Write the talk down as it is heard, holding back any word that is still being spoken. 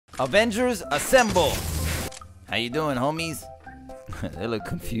Avengers, assemble! How you doing, homies? They look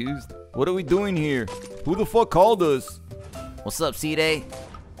confused. What are we doing here? Who the fuck called us? What's up, C-Day?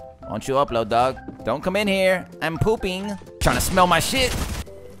 Why don't you upload, dog? Don't come in here. I'm pooping. Trying to smell my shit?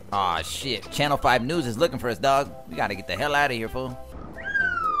 Aw, shit. Channel 5 News is looking for us, dog. We gotta get the hell out of here, fool.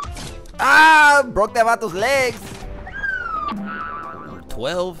 Ah! Broke that vato's legs.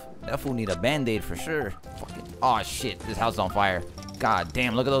 12? That fool need a band-aid for sure. Fucking. Aw, shit. This house is on fire. God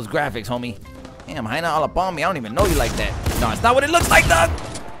damn, look at those graphics, homie. Damn, Heina all up on me. I don't even know you like that. No, it's not what it looks like, dog.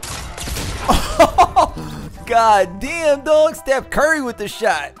 God damn, dog. Steph Curry with the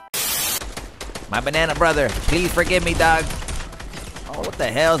shot. My banana brother, please forgive me, dog. Oh, what the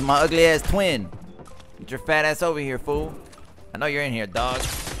hell's my ugly ass twin? Get your fat ass over here, fool. I know you're in here, dog.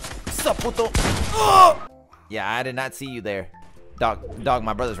 What's up, puto? Oh! Yeah, I did not see you there. Dog,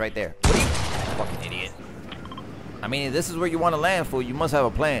 my brother's right there. What are you? Fucking idiot. I mean, if this is where you want to land, fool, you must have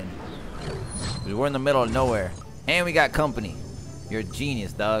a plan. We're in the middle of nowhere. And we got company. You're a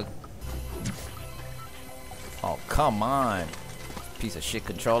genius, dog. Oh, come on. Piece of shit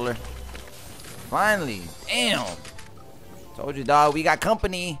controller. Finally. Damn. Told you, dog. We got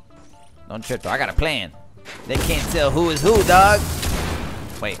company. Don't trip, though. I got a plan. They can't tell who is who, dog.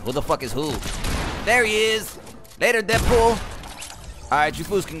 Wait, who the fuck is who? There he is. Later, Deadpool. Alright, you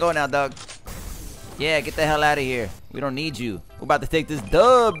fools can go now, dog. Yeah, get the hell out of here. We don't need you. We're about to take this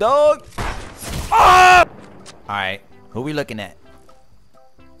dub, dog. Oh! Alright, who we looking at?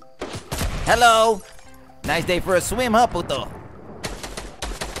 Hello. Nice day for a swim, huh, puto?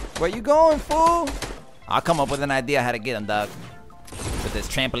 Where you going, fool? I'll come up with an idea how to get him, dog. With this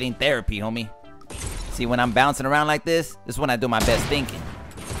trampoline therapy, homie. See, when I'm bouncing around like this is when I do my best thinking.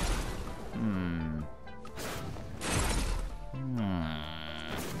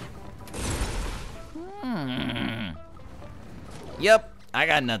 Yep, I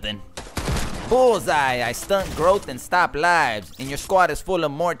got nothing. Bullseye, I stunt growth and stop lives. And your squad is full of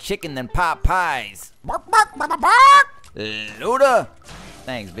more chicken than pot pies. Luda.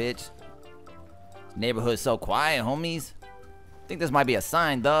 Thanks, bitch. Neighborhood's so quiet, homies. I think this might be a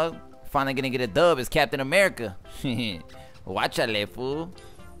sign, dog. Finally gonna get a dub as Captain America. Watchale, fool.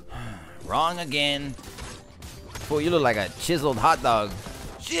 Wrong again. Fool, you look like a chiseled hot dog.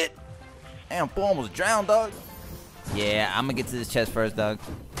 Shit. Damn, fool almost drowned, dog. Yeah, I'm gonna get to this chest first, dog.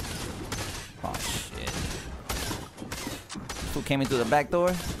 Oh, shit. Who came in through the back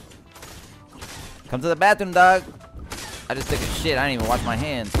door? Come to the bathroom, dog. I just took a shit. I didn't even wash my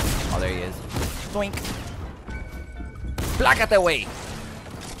hands. Oh, there he is. Twink. Block out that way.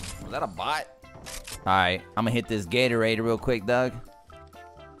 Was that a bot? Alright, I'm gonna hit this Gatorade real quick, dog.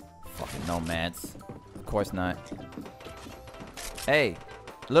 Fucking nomads. Of course not. Hey,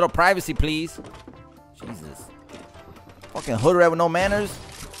 a little privacy, please. Jesus. Fucking hood rat with no manners.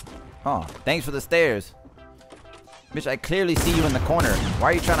 Oh, thanks for the stairs. Bitch, I clearly see you in the corner. Why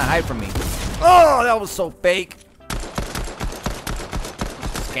are you trying to hide from me? Oh, that was so fake.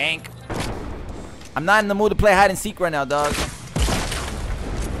 Skank. I'm not in the mood to play hide and seek right now, dog.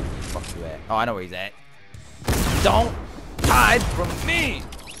 Fuck you at? Oh, I know where he's at. Don't hide from me.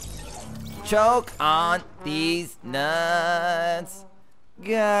 Choke on these nuts.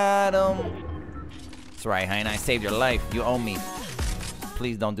 Got him. That's right, Hein. I saved your life. You owe me.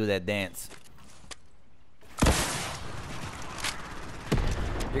 Please don't do that dance.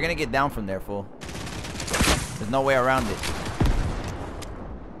 You're gonna get down from there, fool. There's no way around it.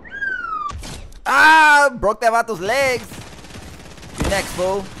 Ah! Broke that vato's legs. You next,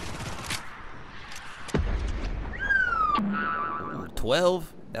 fool. Ooh,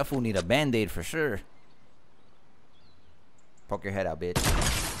 12? That fool need a band-aid for sure. Poke your head out, bitch.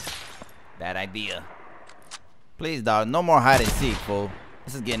 Bad idea. Please, dog. No more hide and seek, fool.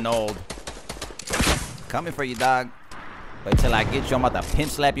 This is getting old. Coming for you, dog. Wait till I get you. I'm about to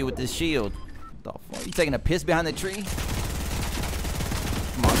pinch slap you with this shield. What the fuck? You taking a piss behind the tree?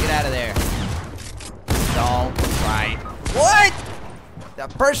 Come on, get out of there. Don't. Right. What?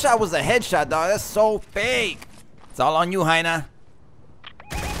 That first shot was a headshot, dog. That's so fake. It's all on you, Heina.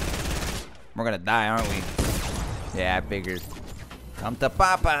 We're gonna die, aren't we? Yeah, I figured. Come to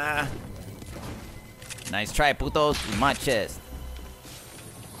Papa. Nice try, putos. In my chest.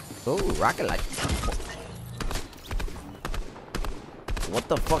 Ooh, rocket light. What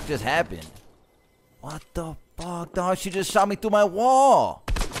the fuck just happened? What the fuck, dog? She just shot me through my wall.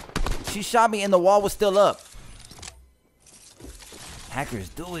 She shot me and the wall was still up. Hackers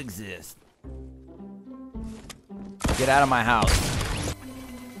do exist. Get out of my house.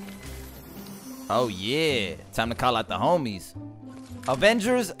 Oh yeah. Time to call out the homies.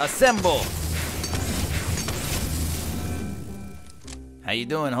 Avengers, assemble. How you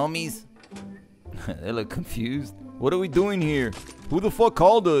doing, homies? They look confused. What are we doing here? Who the fuck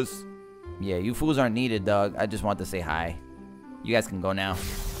called us? Yeah, you fools aren't needed, dog. I just want to say hi. You guys can go now.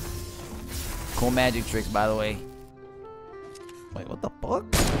 Cool magic tricks, by the way. Wait, what the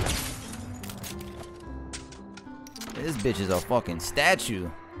fuck? This bitch is a fucking statue.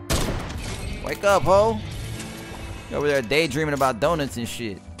 Wake up, ho. You over there daydreaming about donuts and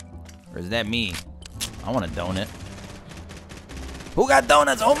shit. Or is that me? I want a donut. Who got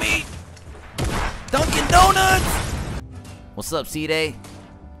donuts, homie? Dunkin' Donuts! What's up, C-Day?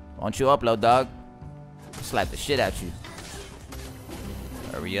 Why don't you upload, dog? Slap the shit out you.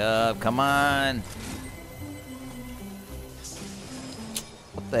 Hurry up, come on.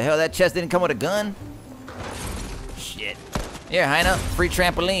 What the hell, that chest didn't come with a gun? Shit. Here, Heina, free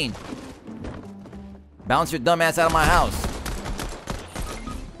trampoline. Bounce your dumb ass out of my house.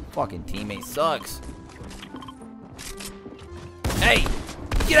 Fucking teammate sucks. Hey,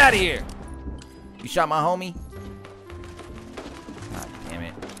 get out of here. You shot my homie? God damn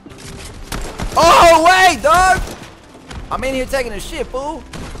it. Oh, wait, dog! I'm in here taking a shit, fool.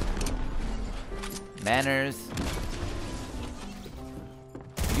 Manners.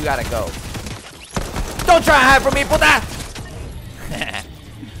 You gotta go. Don't try and hide from me, puta!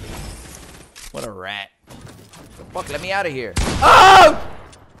 What a rat. Fuck, let me out of here. Oh!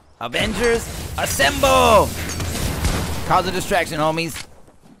 Avengers, assemble! Cause a distraction, homies.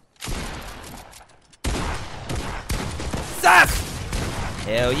 Sus!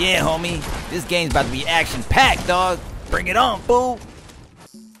 Hell yeah, homie. This game's about to be action-packed, dog. Bring it on, fool.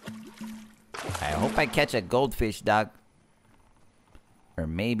 I hope I catch a goldfish, dog. Or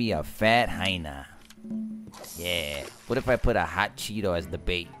maybe a fat hyena. Yeah. What if I put a hot Cheeto as the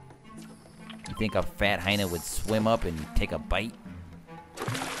bait? You think a fat hyena would swim up and take a bite?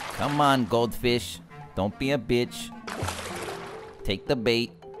 Come on, goldfish. Don't be a bitch. Take the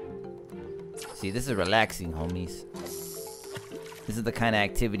bait. See, this is relaxing, homies. This is the kind of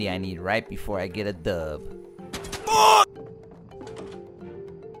activity I need right before I get a dub.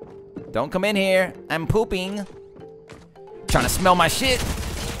 Don't come in here. I'm pooping. Trying to smell my shit.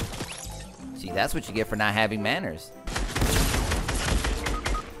 See, that's what you get for not having manners.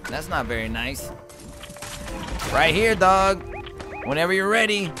 That's not very nice. Right here, dog. Whenever you're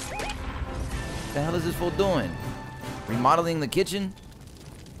ready. What the hell is this fool doing? Remodeling the kitchen?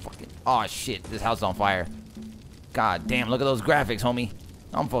 Fucking. Oh shit, this house is on fire. God damn, look at those graphics, homie.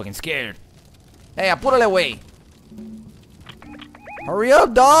 I'm fucking scared. Hey, apúrale, away. Hurry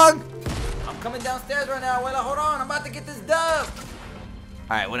up, dog. I'm coming downstairs right now, abuela. Hold on, I'm about to get this dub.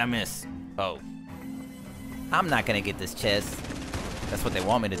 Alright, what'd I miss? Oh. I'm not gonna get this chest. That's what they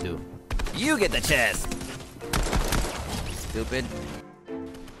want me to do. You get the chest. Stupid.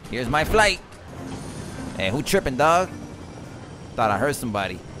 Here's my flight. Hey, who tripping, dog? Thought I heard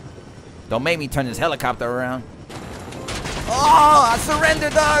somebody. Don't make me turn this helicopter around. Oh, I surrender,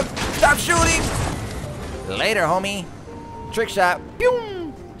 dog. Stop shooting. Later, homie. Trick shot.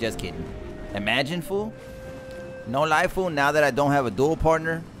 Pew! Just kidding. Imagine, fool. No lie, fool. Now that I don't have a duel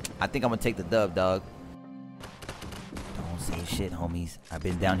partner, I think I'm gonna take the dub, dog. Don't say shit, homies. I've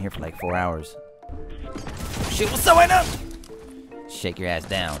been down here for like 4 hours. Shit, what's up, Heina? Shake your ass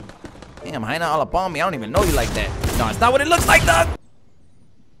down. Damn, Heina all up on me. I don't even know you like that. No, it's not what it looks like, dog.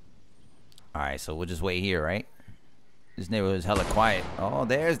 Alright, so we'll just wait here, right? This neighborhood is hella quiet. Oh,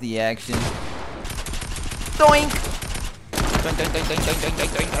 there's the action. Doink! Doink, doink, doink, doink, doink, doink,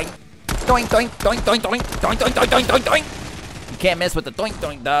 doink, doink. Doink, doink, doink, doink, doink, doink, doink, doink, doink, doink, doink. You can't mess with the doink,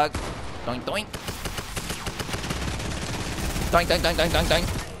 doink, dog. Doink, doink. Doink, doink, doink, doink, doink,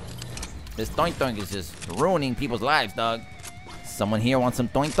 doink. This doink, doink is just ruining people's lives, dog. Someone here wants some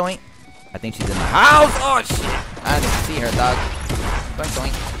doink, doink? I think she's in the house. Oh, shit. I didn't see her, dog. Doink,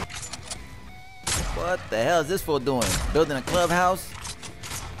 doink. What the hell is this fool doing? Building a clubhouse?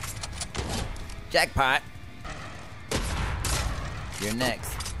 Jackpot. You're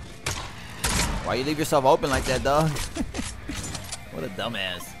next. Why you leave yourself open like that, dog? What a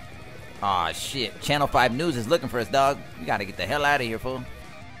dumbass. Aw, shit. Channel 5 News is looking for us, dog. We gotta get the hell out of here, fool.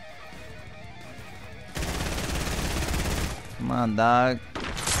 Come on, dog.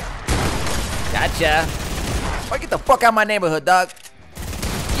 Gotcha. Boy, get the fuck out of my neighborhood, dog.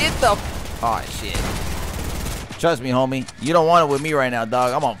 Get the... Oh, shit. Trust me, homie. You don't want it with me right now,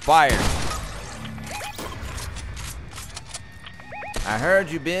 dog. I'm on fire. I heard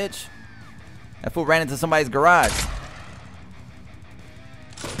you, bitch. That fool ran into somebody's garage.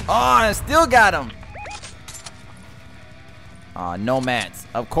 Oh, I still got him. Aw, no mats.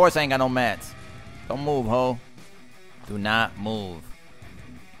 Of course I ain't got no mats. Don't move, ho. Do not move.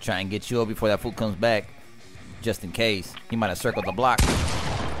 Try and get you up before that fool comes back. Just in case. He might have circled the block.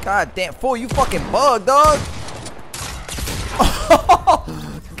 God damn, fool, you fucking bug, dog.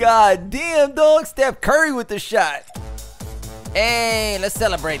 God damn, dog. Steph Curry with the shot. Hey, let's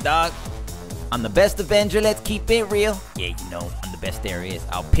celebrate, dog. I'm the best Avenger, let's keep it real. Yeah, you know, I'm the best there is.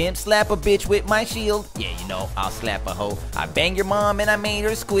 I'll pimp slap a bitch with my shield. Yeah, you know, I'll slap a hoe. I banged your mom and I made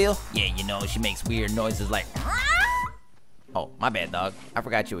her squeal. Yeah, you know, she makes weird noises like... Oh, my bad, dog. I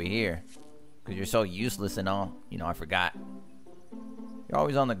forgot you were here. Because you're so useless and all. You know, I forgot. You're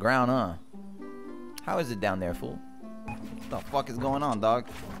always on the ground, huh? How is it down there, fool? What the fuck is going on, dog?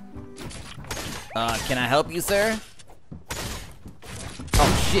 Can I help you, sir?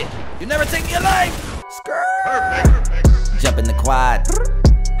 Oh, shit. You never take me alive! Skirt! Jump in the quad.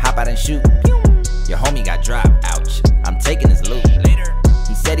 Hop out and shoot. Your homie got dropped. Ouch. I'm taking his loot. Later.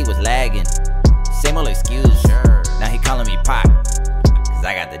 He said he was lagging. Same old excuse. Sure. Now he calling me Pac. Cause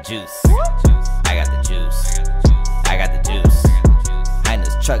I got the juice. I got the juice. I got the juice.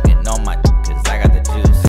 Highness chugging on my